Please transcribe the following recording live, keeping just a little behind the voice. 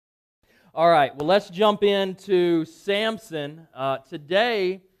All right, well, let's jump into Samson.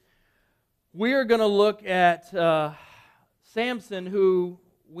 Today, we are going to look at Samson, who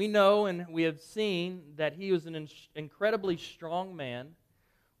we know and we have seen that he was an incredibly strong man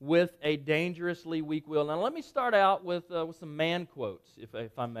with a dangerously weak will. Now, let me start out with some man quotes,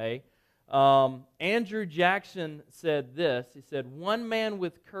 if I may. Andrew Jackson said this. He said, "One man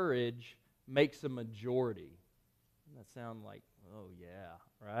with courage makes a majority." Doesn't that sound like, oh yeah,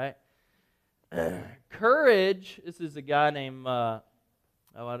 right? Courage, this is a guy named, I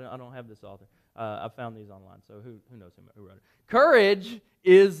don't have this author. I found these online, so who knows who wrote it. Courage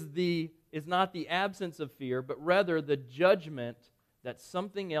is not the absence of fear, but rather the judgment that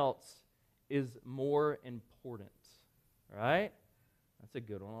something else is more important. Right? That's a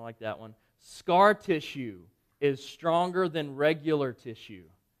good one. I like that one. Scar tissue is stronger than regular tissue.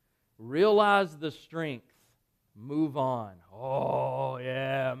 Realize the strength. Move on. Oh,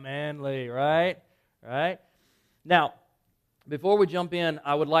 yeah, manly, right? Right? Now, before we jump in,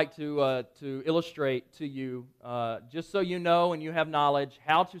 I would like to illustrate to you, just so you know and you have knowledge,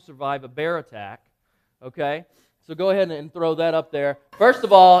 how to survive a bear attack. Okay? So go ahead and throw that up there. First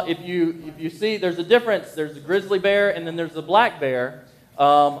of all, if you see, there's a difference. There's a grizzly bear and then there's the black bear.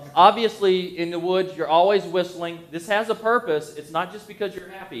 Obviously, in the woods, you're always whistling. This has a purpose. It's not just because you're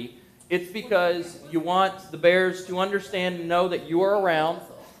happy. It's because you want the bears to understand and know that you are around.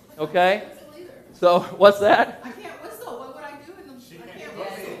 Okay? So, what's that? I can't whistle. What would I do in the... I can't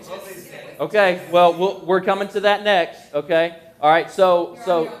whistle. Okay, well, we're coming to that next. Okay? All right, so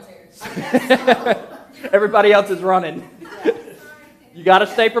everybody else is running. You got to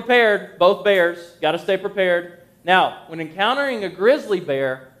stay prepared. Both bears got to stay prepared. Now, when encountering a grizzly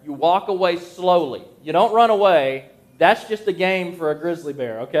bear, you walk away slowly. You don't run away. That's just a game for a grizzly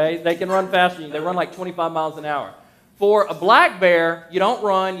bear, okay? They can run faster than you. They run like 25 miles an hour. For a black bear, you don't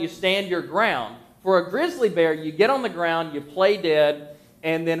run, you stand your ground. For a grizzly bear, you get on the ground, you play dead,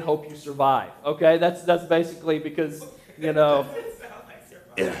 and then hope you survive, okay? That's basically because, you know...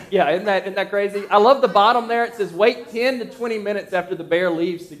 Yeah, isn't that crazy? I love the bottom there. It says, wait 10 to 20 minutes after the bear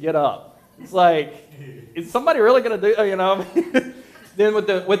leaves to get up. It's like, is somebody really going to do, you know? Then with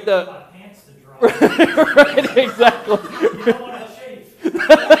the pants to dry. Right, exactly. I want to shave.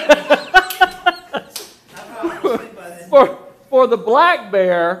 For the black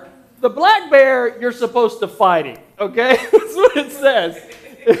bear, you're supposed to fight him, okay? That's what it says.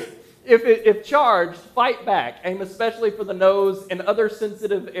 If charged, fight back. Aim especially for the nose and other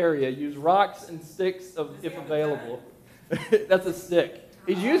sensitive area. Use rocks and sticks if available. That's a stick.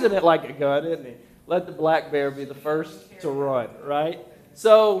 He's using it like a gun, isn't he? Let the black bear be the first to run, right?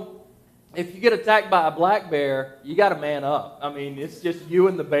 So, if you get attacked by a black bear, you got to man up. I mean, it's just you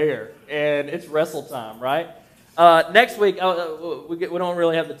and the bear, and it's wrestle time, right? Next week, we don't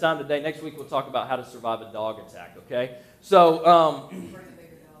really have the time today. Next week, we'll talk about how to survive a dog attack, okay? So,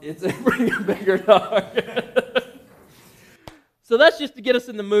 bring a bigger dog. So that's just to get us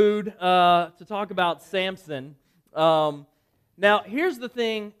in the mood to talk about Samson. Now, here's the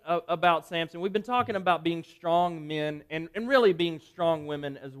thing about Samson. We've been talking about being strong men and really being strong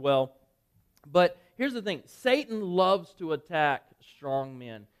women as well. But here's the thing. Satan loves to attack strong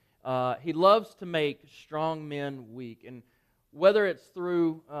men. He loves to make strong men weak. And whether it's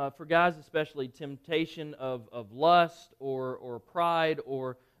through, for guys especially, temptation of lust or pride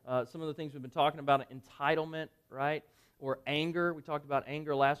or some of the things we've been talking about, entitlement, right? Or anger. We talked about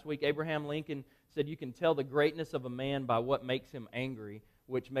anger last week. Abraham Lincoln said you can tell the greatness of a man by what makes him angry,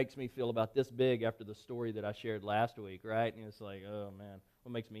 which makes me feel about this big after the story that I shared last week, right? And it's like, oh man,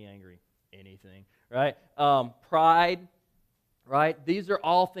 what makes me angry? Anything, right? Pride, right? These are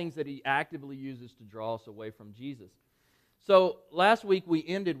all things that he actively uses to draw us away from Jesus. So last week we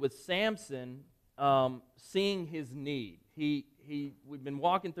ended with Samson seeing his need. We've been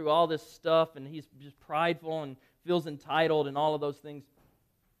walking through all this stuff, and he's just prideful and feels entitled and all of those things.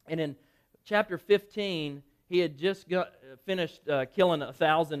 And in chapter 15, he had just finished killing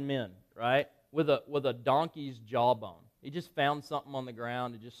 1,000 men, right, with a donkey's jawbone. He just found something on the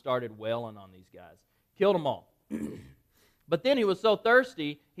ground and just started wailing on these guys. Killed them all. But then he was so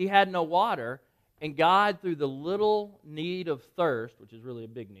thirsty, he had no water, and God, through the little need of thirst, which is really a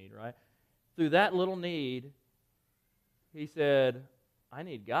big need, right, through that little need, he said, I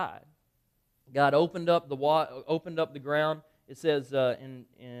need God. God opened up the ground. It says in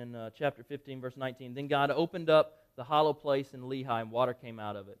chapter 15, verse 19, then God opened up the hollow place in Lehi, and water came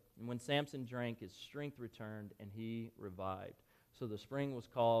out of it. And when Samson drank, his strength returned, and he revived. So the spring was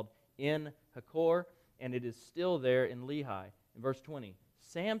called En Hakkore, and it is still there in Lehi. In verse 20,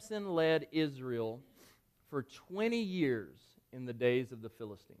 Samson led Israel for 20 years in the days of the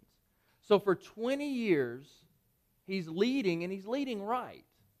Philistines. So for 20 years, he's leading, and he's leading right.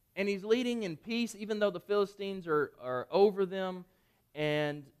 And he's leading in peace, even though the Philistines are over them,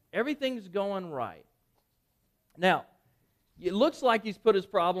 and everything's going right. Now, it looks like he's put his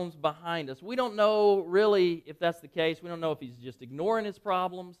problems behind us. We don't know really if that's the case. We don't know if he's just ignoring his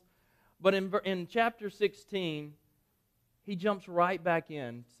problems. But in chapter 16, he jumps right back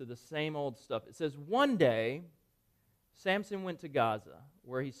into the same old stuff. It says, one day, Samson went to Gaza,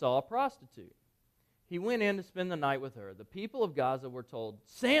 where he saw a prostitute. He went in to spend the night with her. The people of Gaza were told,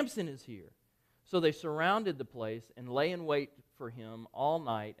 Samson is here. So they surrounded the place and lay in wait for him all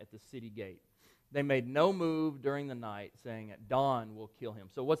night at the city gate. They made no move during the night, saying, at dawn we'll kill him.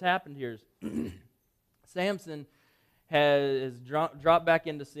 So what's happened here is Samson has dropped back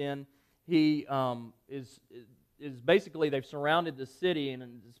into sin. He is basically, they've surrounded the city,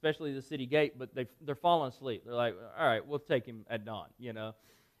 and especially the city gate, but they're falling asleep. They're like, all right, we'll take him at dawn, you know.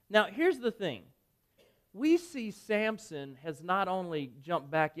 Now, here's the thing. We see Samson has not only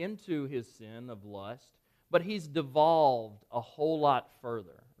jumped back into his sin of lust, but he's devolved a whole lot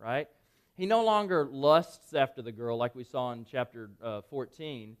further, right? He no longer lusts after the girl like we saw in chapter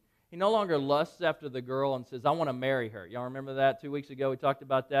 14. He no longer lusts after the girl and says, I want to marry her. Y'all remember that 2 weeks ago? We talked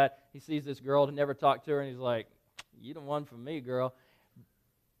about that. He sees this girl and never talked to her, and he's like, you the one for me, girl.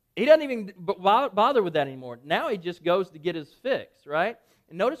 He doesn't even bother with that anymore. Now he just goes to get his fix, right?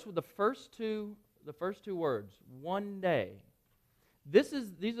 And notice with the first two words, one day.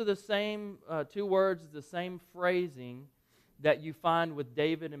 These are the same two words, the same phrasing that you find with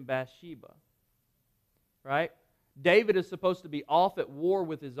David and Bathsheba, right? David is supposed to be off at war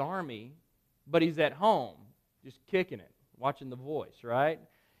with his army, but he's at home, just kicking it, watching The Voice, right?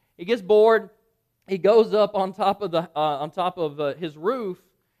 He gets bored. He goes up on top of his roof,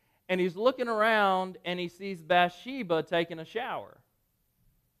 and he's looking around, and he sees Bathsheba taking a shower,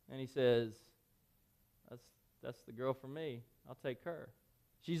 and he says, "That's the girl for me. I'll take her."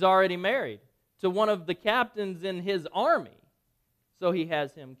 She's already married to one of the captains in his army, so he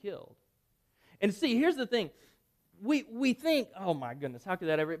has him killed. And see, here's the thing. We think, oh my goodness, how could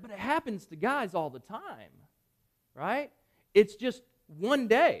that ever? But it happens to guys all the time, right? It's just one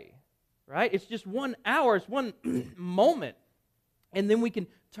day, right? It's just 1 hour, it's one moment. And then we can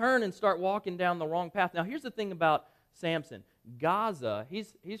turn and start walking down the wrong path. Now, here's the thing about Samson. Gaza,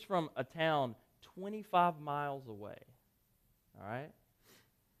 he's from a town 25 miles away, all right?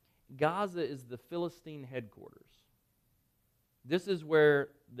 Gaza is the Philistine headquarters. This is where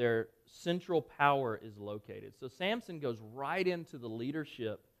their central power is located. So Samson goes right into the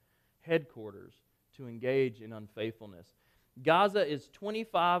leadership headquarters to engage in unfaithfulness. Gaza is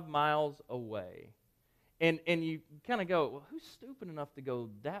 25 miles away. And you kind of go, well, who's stupid enough to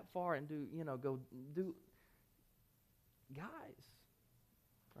go that far and do guys,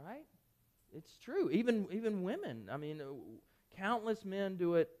 right? It's true. Even women. I mean, countless men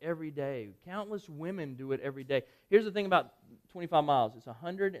do it every day. Countless women do it every day. Here's the thing about 25 miles. It's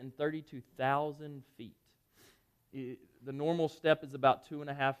 132,000 feet. The normal step is about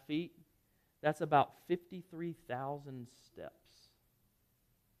 2.5 feet. That's about 53,000 steps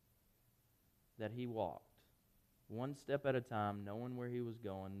that he walked. One step at a time, knowing where he was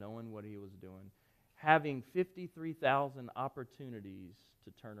going, knowing what he was doing, having 53,000 opportunities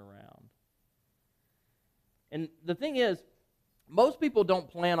to turn around. And the thing is, most people don't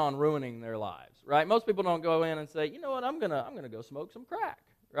plan on ruining their lives, right? Most people don't go in and say, you know what, I'm gonna go smoke some crack,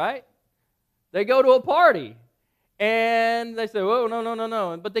 right? They go to a party, and they say, oh,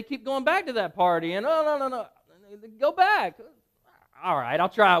 no. But they keep going back to that party, and no. Go back. All right, I'll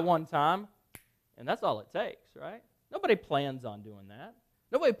try it one time. And that's all it takes, right? Nobody plans on doing that.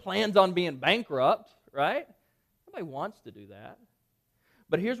 Nobody plans on being bankrupt, right? Nobody wants to do that.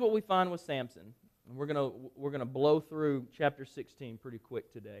 But here's what we find with Samson. And we're gonna blow through chapter 16 pretty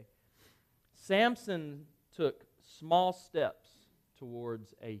quick today. Samson took small steps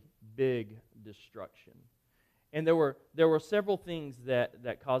towards a big destruction. And there were several things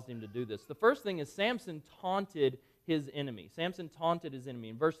that caused him to do this. The first thing is Samson taunted his enemy. Samson taunted his enemy.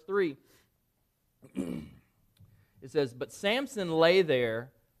 In verse 3, it says, "But Samson lay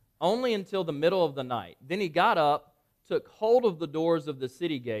there only until the middle of the night. Then he got up, took hold of the doors of the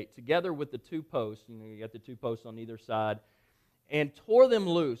city gate, together with the two posts," you got the two posts on either side, "and tore them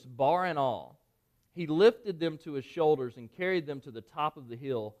loose, bar and all. He lifted them to his shoulders and carried them to the top of the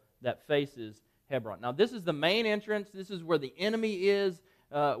hill that faces Hebron." Now, this is the main entrance. This is where the enemy is.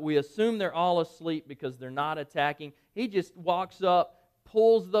 We assume they're all asleep because they're not attacking. He just walks up,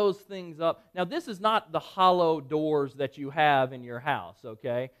 pulls those things up. Now, this is not the hollow doors that you have in your house,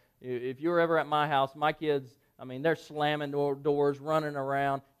 okay? If you're ever at my house, my kids, I mean, they're slamming doors, running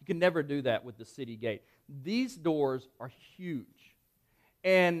around. You can never do that with the city gate. These doors are huge.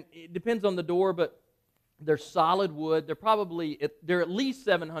 And it depends on the door, but they're solid wood. They're at least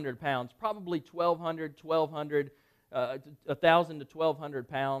 700 pounds, probably 1,200, 1,000 to 1,200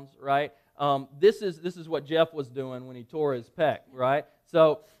 pounds, right? This is what Jeff was doing when he tore his pec, right?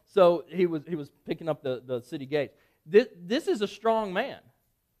 So he was picking up the city gates. This is a strong man.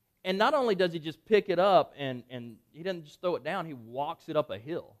 And not only does he just pick it up and he doesn't just throw it down, he walks it up a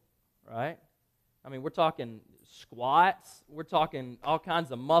hill, right? I mean, we're talking squats. We're talking all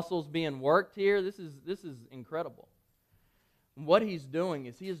kinds of muscles being worked here. This is incredible. And what he's doing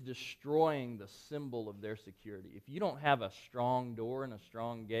is he is destroying the symbol of their security. If you don't have a strong door and a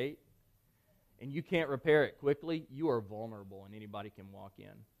strong gate, and you can't repair it quickly, you are vulnerable and anybody can walk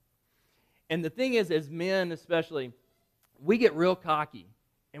in. And the thing is, as men especially, we get real cocky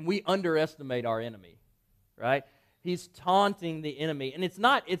and we underestimate our enemy, right? He's taunting the enemy. And it's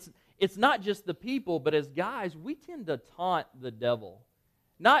not just the people, but as guys, we tend to taunt the devil.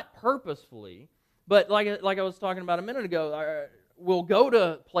 Not purposefully, but like I was talking about a minute ago, we'll go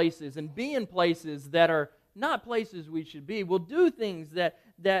to places and be in places that are not places we should be. We'll do things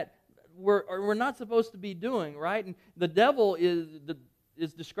that we're not supposed to be doing, right? And the devil is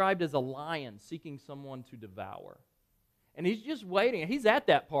described as a lion seeking someone to devour. And he's just waiting. He's at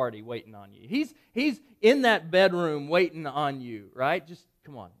that party waiting on you. He's in that bedroom waiting on you, right? Just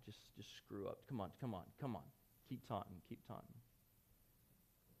come on, just screw up. Come on. Keep taunting.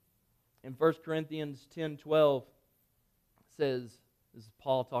 In 1 Corinthians 10:12 says, this is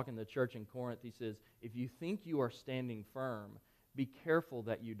Paul talking to the church in Corinth, he says, if you think you are standing firm, be careful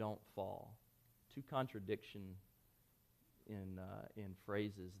that you don't fall. Two contradiction in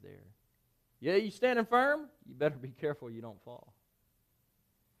phrases there. Yeah, you standing firm? You better be careful you don't fall.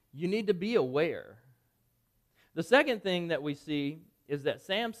 You need to be aware. The second thing that we see is that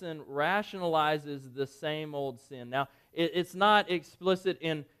Samson rationalizes the same old sin. Now, it's not explicit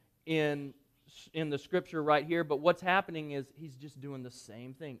in the scripture right here, but what's happening is he's just doing the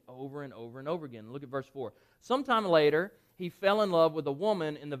same thing over and over and over again. Look at verse 4. Sometime later, he fell in love with a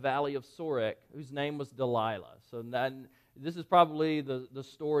woman in the valley of Sorek, whose name was Delilah. So this is probably the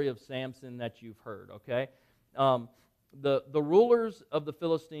story of Samson that you've heard, okay? The rulers of the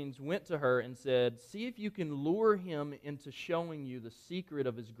Philistines went to her and said, see if you can lure him into showing you the secret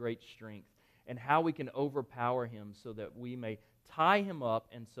of his great strength and how we can overpower him so that we may tie him up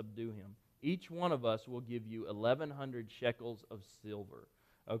and subdue him. Each one of us will give you 1,100 shekels of silver,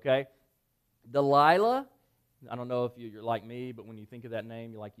 okay? Delilah, I don't know if you're like me, but when you think of that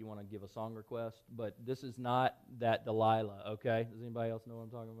name, you want to give a song request. But this is not that Delilah, okay? Does anybody else know what I'm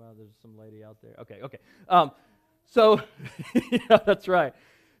talking about? There's some lady out there. Okay. So, yeah, that's right.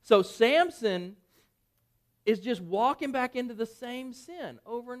 So Samson is just walking back into the same sin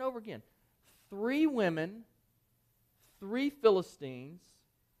over and over again. 3 women, 3 Philistines,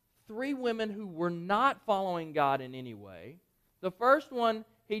 3 women who were not following God in any way. The first one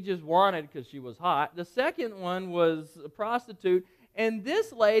he just wanted because she was hot. The second one was a prostitute. And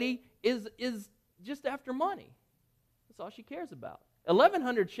this lady is just after money. That's all she cares about.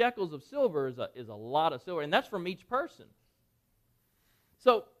 1,100 shekels of silver is a lot of silver, and that's from each person.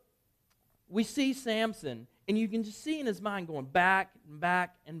 So we see Samson, and you can just see in his mind going back and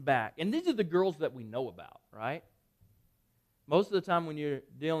back and back. And these are the girls that we know about, right? Most of the time when you're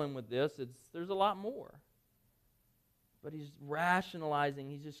dealing with this, there's a lot more. But he's rationalizing.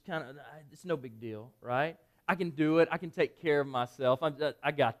 He's just kind of, it's no big deal, right? I can do it. I can take care of myself.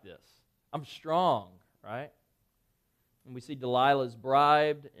 I got this. I'm strong, right? And we see Delilah's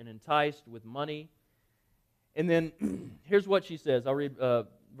bribed and enticed with money. And then here's what she says. I'll read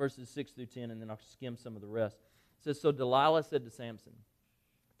verses 6 through 10, and then I'll skim some of the rest. It says, so Delilah said to Samson,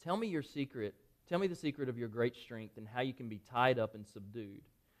 tell me your secret. Tell me the secret of your great strength and how you can be tied up and subdued.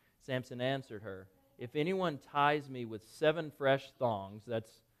 Samson answered her, if anyone ties me with 7 fresh thongs,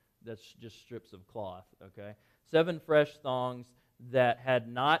 that's just strips of cloth, okay? 7 fresh thongs that had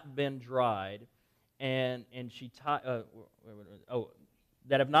not been dried, and she that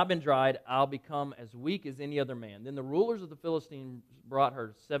have not been dried, I'll become as weak as any other man. Then the rulers of the Philistines brought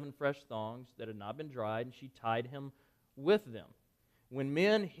her 7 fresh thongs that had not been dried, and she tied him with them. With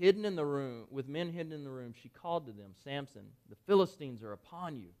men hidden in the room, she called to them, Samson, the Philistines are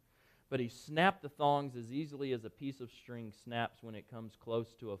upon you. But he snapped the thongs as easily as a piece of string snaps when it comes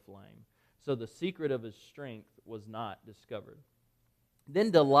close to a flame. So the secret of his strength was not discovered.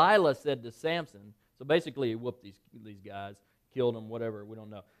 Then Delilah said to Samson, so basically he whooped these guys, killed them, whatever, we don't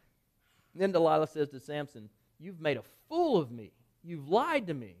know. Then Delilah says to Samson, you've made a fool of me. You've lied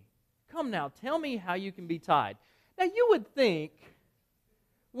to me. Come now, tell me how you can be tied. Now you would think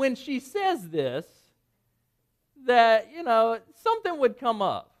when she says this that, something would come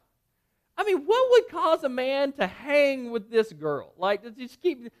up. I mean, what would cause a man to hang with this girl? Like, to just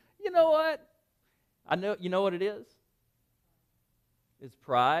keep, you know what? You know what it is? It's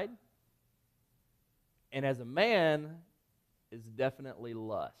pride. And as a man, it's definitely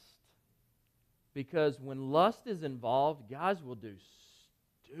lust. Because when lust is involved, guys will do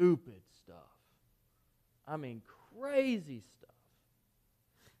stupid stuff. I mean, crazy stuff.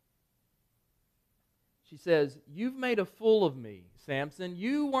 She says, "You've made a fool of me, Samson.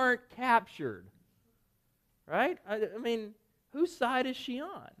 You weren't captured." Right? I mean, whose side is she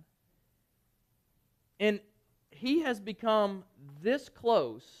on? And he has become this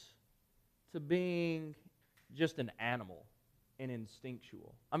close to being just an animal and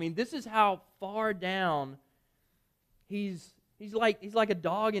instinctual. I mean, this is how far down he's like a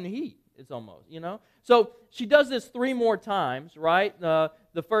dog in heat. It's almost, So she does this 3 more times, right?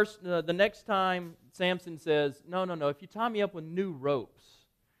 The next time Samson says, no, if you tie me up with new ropes.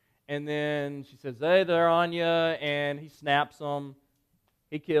 And then she says, hey, they're on you, and he snaps them.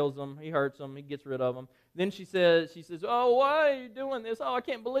 He kills them. He hurts them. He gets rid of them. Then she says, oh, why are you doing this? Oh, I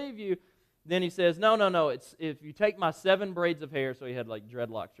can't believe you. Then he says, no, it's if you take my 7 braids of hair, so he had like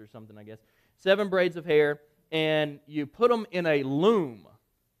dreadlocks or something, I guess, 7 braids of hair, and you put them in a loom,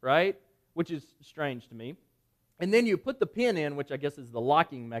 right? Which is strange to me. And then you put the pin in, which I guess is the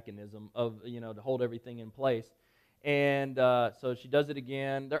locking mechanism of, to hold everything in place. And so she does it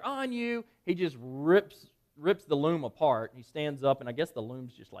again. They're on you. He just rips the loom apart. He stands up, and I guess the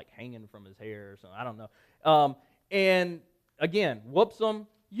loom's just like hanging from his hair or something. I don't know. And again, whoops him.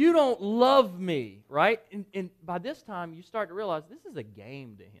 You don't love me, right? And by this time, you start to realize this is a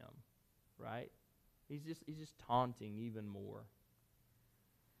game to him, right? He's just taunting even more.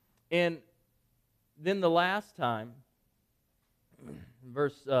 And then the last time,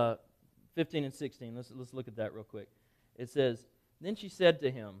 verse 15 and 16, let's look at that real quick. It says, "Then she said to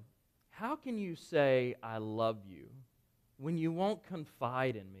him, 'How can you say I love you when you won't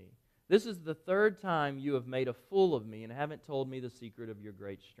confide in me? This is the 3rd time you have made a fool of me and haven't told me the secret of your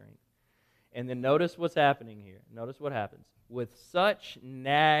great strength.'" And then notice what's happening here. Notice what happens. "With such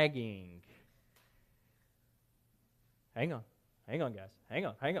nagging." Hang on, guys. Hang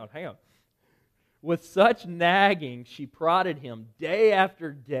on. "With such nagging, she prodded him day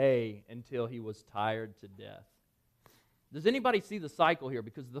after day until he was tired to death." Does anybody see the cycle here?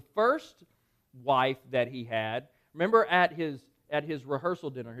 Because the first wife that he had, remember at his rehearsal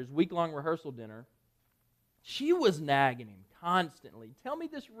dinner, his week-long rehearsal dinner, she was nagging him constantly. "Tell me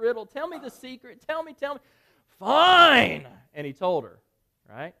this riddle. Tell me the secret. Tell me. Fine!" And he told her,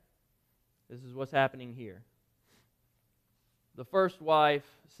 right? This is what's happening here. The first wife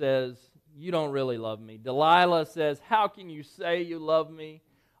says, "You don't really love me." Delilah says, "How can you say you love me?"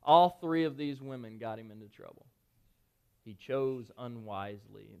 All 3 of these women got him into trouble. He chose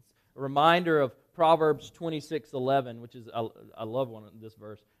unwisely. It's a reminder of Proverbs 26:11, which is, I love this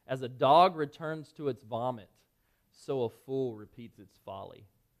verse. "As a dog returns to its vomit, so a fool repeats its folly."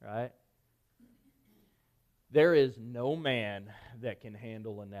 Right? There is no man that can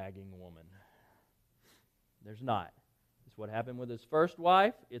handle a nagging woman. There's not. It's what happened with his first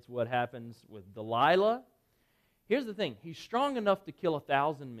wife. It's what happens with Delilah. Here's the thing. He's strong enough to kill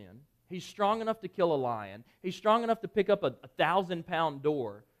 1,000 men. He's strong enough to kill a lion. He's strong enough to pick up a 1,000-pound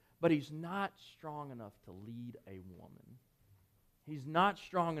door. But he's not strong enough to lead a woman. He's not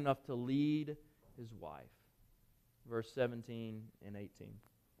strong enough to lead his wife. Verse 17 and 18.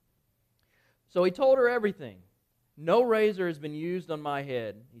 "So he told her everything. 'No razor has been used on my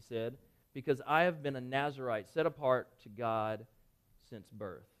head,' he said, 'because I have been a Nazirite set apart to God since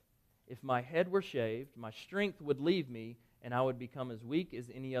birth. If my head were shaved, my strength would leave me, and I would become as weak as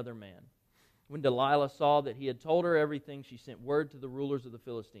any other man.' When Delilah saw that he had told her everything, she sent word to the rulers of the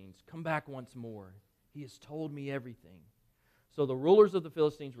Philistines, 'Come back once more. He has told me everything.' So the rulers of the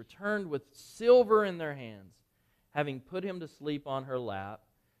Philistines returned with silver in their hands. Having put him to sleep on her lap,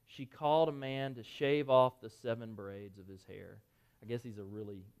 she called a man to shave off the 7 braids of his hair." I guess he's a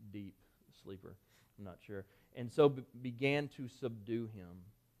really deep sleeper. I'm not sure. "And so began to subdue him,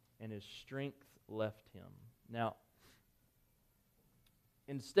 and his strength left him." Now,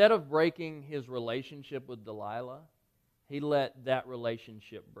 instead of breaking his relationship with Delilah, he let that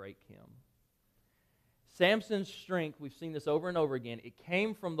relationship break him. Samson's strength, we've seen this over and over again, it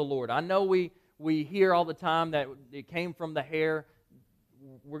came from the Lord. I know we hear all the time that it came from the hair.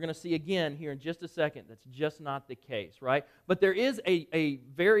 We're going to see again here in just a second that's just not the case, right? But there is a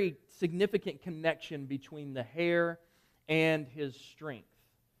very significant connection between the hair and his strength,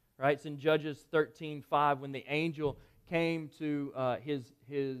 right? It's in Judges 13:5 when the angel came to his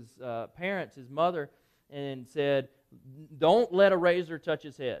parents, his mother, and said, "Don't let a razor touch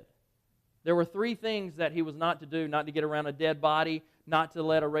his head." There were 3 things that he was not to do: not to get around a dead body, not to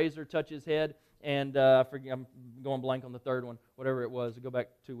let a razor touch his head, and I'm going blank on the third one, whatever it was. Go back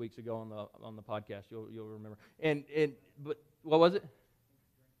 2 weeks ago on the podcast, you'll remember. But what was it?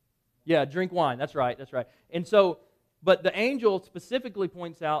 Yeah, drink wine. That's right. And so, but the angel specifically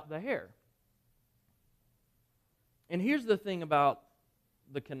points out the hair. And here's the thing about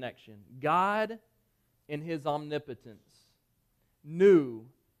the connection: God, in His omnipotence, knew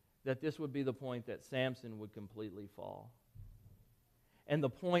that this would be the point that Samson would completely fall. And the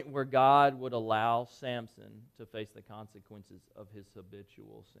point where God would allow Samson to face the consequences of his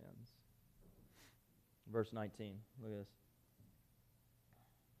habitual sins. Verse 19, look at this.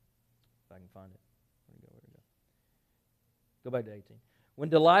 If I can find it. Where'd it go? Go back to 18. When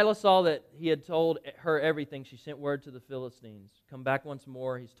Delilah saw that he had told her everything, she sent word to the Philistines. "Come back once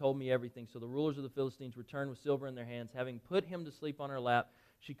more. He's told me everything." So the rulers of the Philistines returned with silver in their hands. Having put him to sleep on her lap,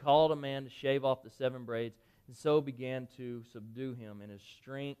 she called a man to shave off the 7 braids, and so began to subdue him, and his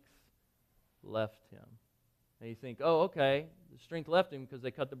strength left him. And you think, oh, okay, the strength left him because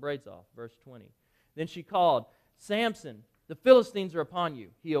they cut the braids off. Verse 20. Then she called, "Samson, the Philistines are upon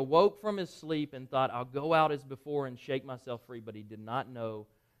you." He awoke from his sleep and thought, "I'll go out as before and shake myself free." But he did not know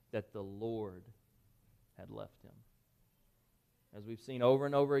that the Lord had left him. As we've seen over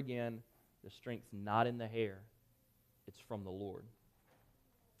and over again, the strength's not in the hair. It's from the Lord.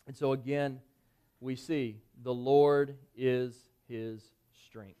 And so again, we see the Lord is his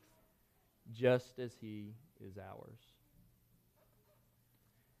strength, just as He is ours.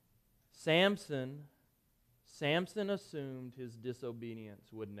 Samson assumed his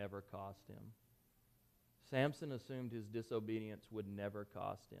disobedience would never cost him. Samson assumed his disobedience would never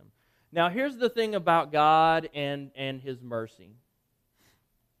cost him. Now, here's the thing about God and His mercy.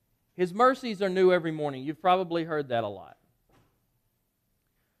 His mercies are new every morning. You've probably heard that a lot.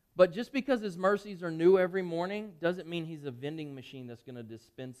 But just because His mercies are new every morning doesn't mean He's a vending machine that's going to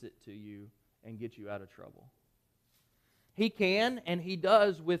dispense it to you and get you out of trouble. He can and He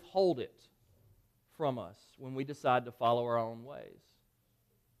does withhold it from us when we decide to follow our own ways.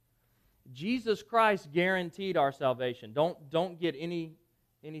 Jesus Christ guaranteed our salvation. Don't get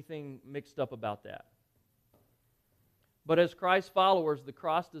anything mixed up about that. But as Christ's followers, the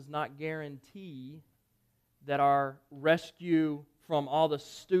cross does not guarantee that our rescue from all the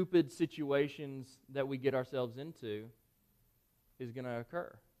stupid situations that we get ourselves into is going to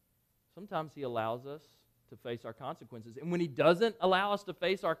occur. Sometimes He allows us to face our consequences. And when He doesn't allow us to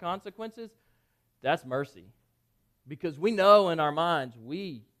face our consequences, that's mercy. Because we know in our minds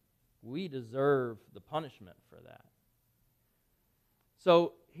we deserve the punishment for that.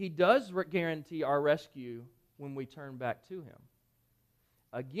 So He does guarantee our rescue when we turn back to Him.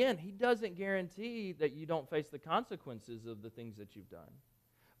 Again, He doesn't guarantee that you don't face the consequences of the things that you've done.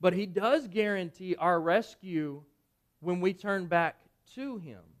 But He does guarantee our rescue when we turn back to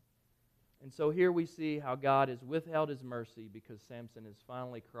Him. And so here we see how God has withheld His mercy because Samson has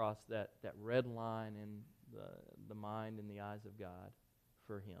finally crossed that red line in the mind and the eyes of God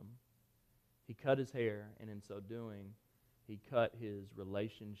for him. He cut his hair, and in so doing, he cut his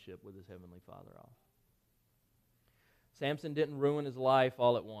relationship with his Heavenly Father off. Samson didn't ruin his life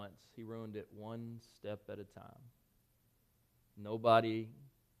all at once. He ruined it one step at a time. Nobody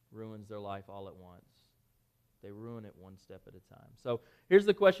ruins their life all at once. They ruin it one step at a time. So here's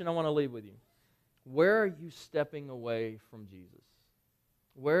the question I want to leave with you. Where are you stepping away from Jesus?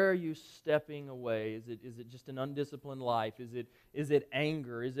 Where are you stepping away? Is it just an undisciplined life? Is it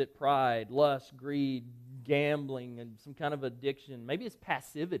anger? Is it pride, lust, greed, gambling, and some kind of addiction? Maybe it's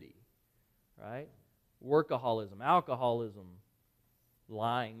passivity, right? Workaholism, alcoholism,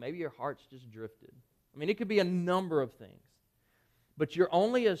 lying. Maybe your heart's just drifted. I mean, it could be a number of things. But you're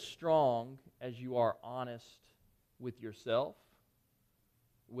only as strong as you are honest with yourself,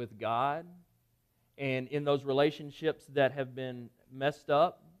 with God, and in those relationships that have been messed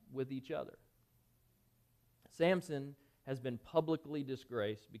up with each other. Samson has been publicly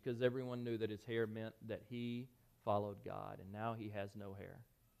disgraced because everyone knew that his hair meant that he followed God, and now he has no hair.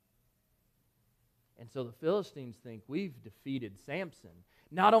 And so the Philistines think, we've defeated Samson.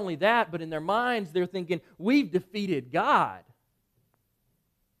 Not only that, but in their minds they're thinking, we've defeated God.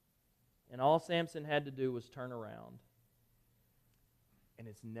 And all Samson had to do was turn around. And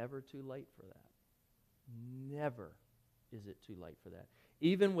it's never too late for that. Never is it too late for that.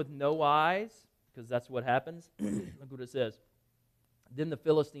 Even with no eyes, because that's what happens. Look what it says. Then the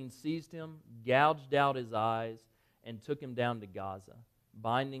Philistines seized him, gouged out his eyes, and took him down to Gaza.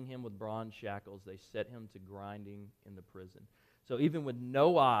 Binding him with bronze shackles, they set him to grinding in the prison. So even with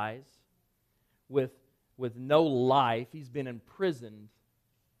no eyes, with no life, he's been imprisoned,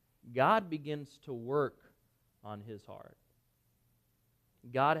 God begins to work on his heart.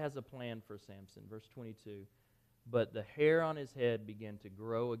 God has a plan for Samson. Verse 22, but the hair on his head began to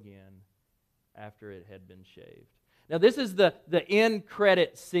grow again after it had been shaved. Now this is the end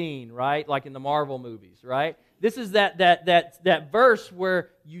credit scene, right? Like in the Marvel movies, right? This is that verse where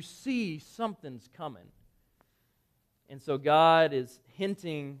you see something's coming. And so God is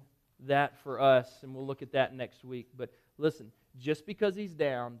hinting that for us, and we'll look at that next week. But listen, just because he's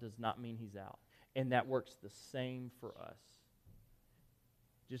down does not mean he's out. And that works the same for us.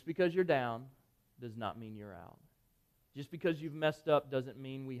 Just because you're down does not mean you're out. Just because you've messed up doesn't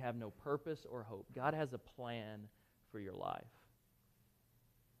mean we have no purpose or hope. God has a plan for your life.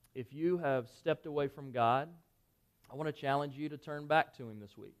 If you have stepped away from God, I want to challenge you to turn back to him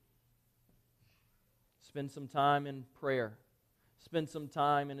this week. Spend some time in prayer. Spend some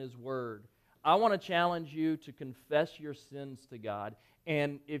time in his word. I want to challenge you to confess your sins to God.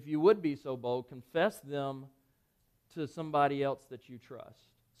 And if you would be so bold, confess them to somebody else that you trust.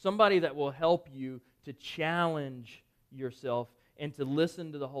 Somebody that will help you to challenge yourself and to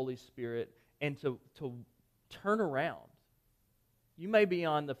listen to the Holy Spirit and to turn around. You may be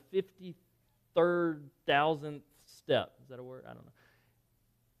on the 53,000th step. Is that a word? I don't know.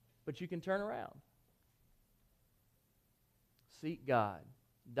 But you can turn around. Seek God.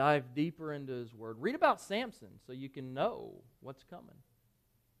 Dive deeper into his word. Read about Samson so you can know what's coming.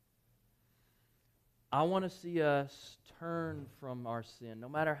 I want to see us turn from our sin, no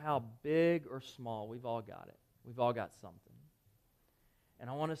matter how big or small. We've all got it. We've all got something. And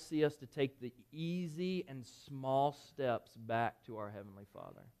I want to see us to take the easy and small steps back to our Heavenly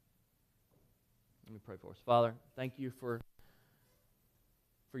Father. Let me pray for us. Father, thank you for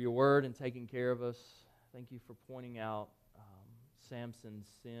your word and taking care of us. Thank you for pointing out Samson's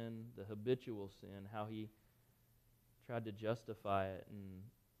sin, the habitual sin, how he tried to justify it, and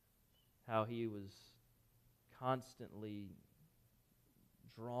how he was constantly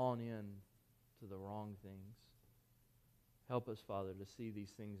drawn in to the wrong things. Help us, Father, to see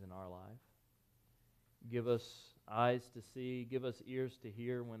these things in our life. Give us eyes to see, give us ears to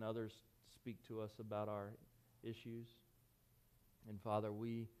hear when others speak to us about our issues. And Father,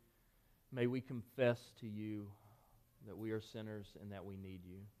 may we confess to you that we are sinners and that we need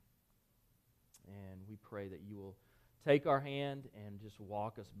you. And we pray that you will take our hand and just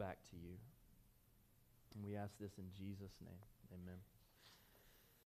walk us back to you. And we ask this in Jesus' name. Amen.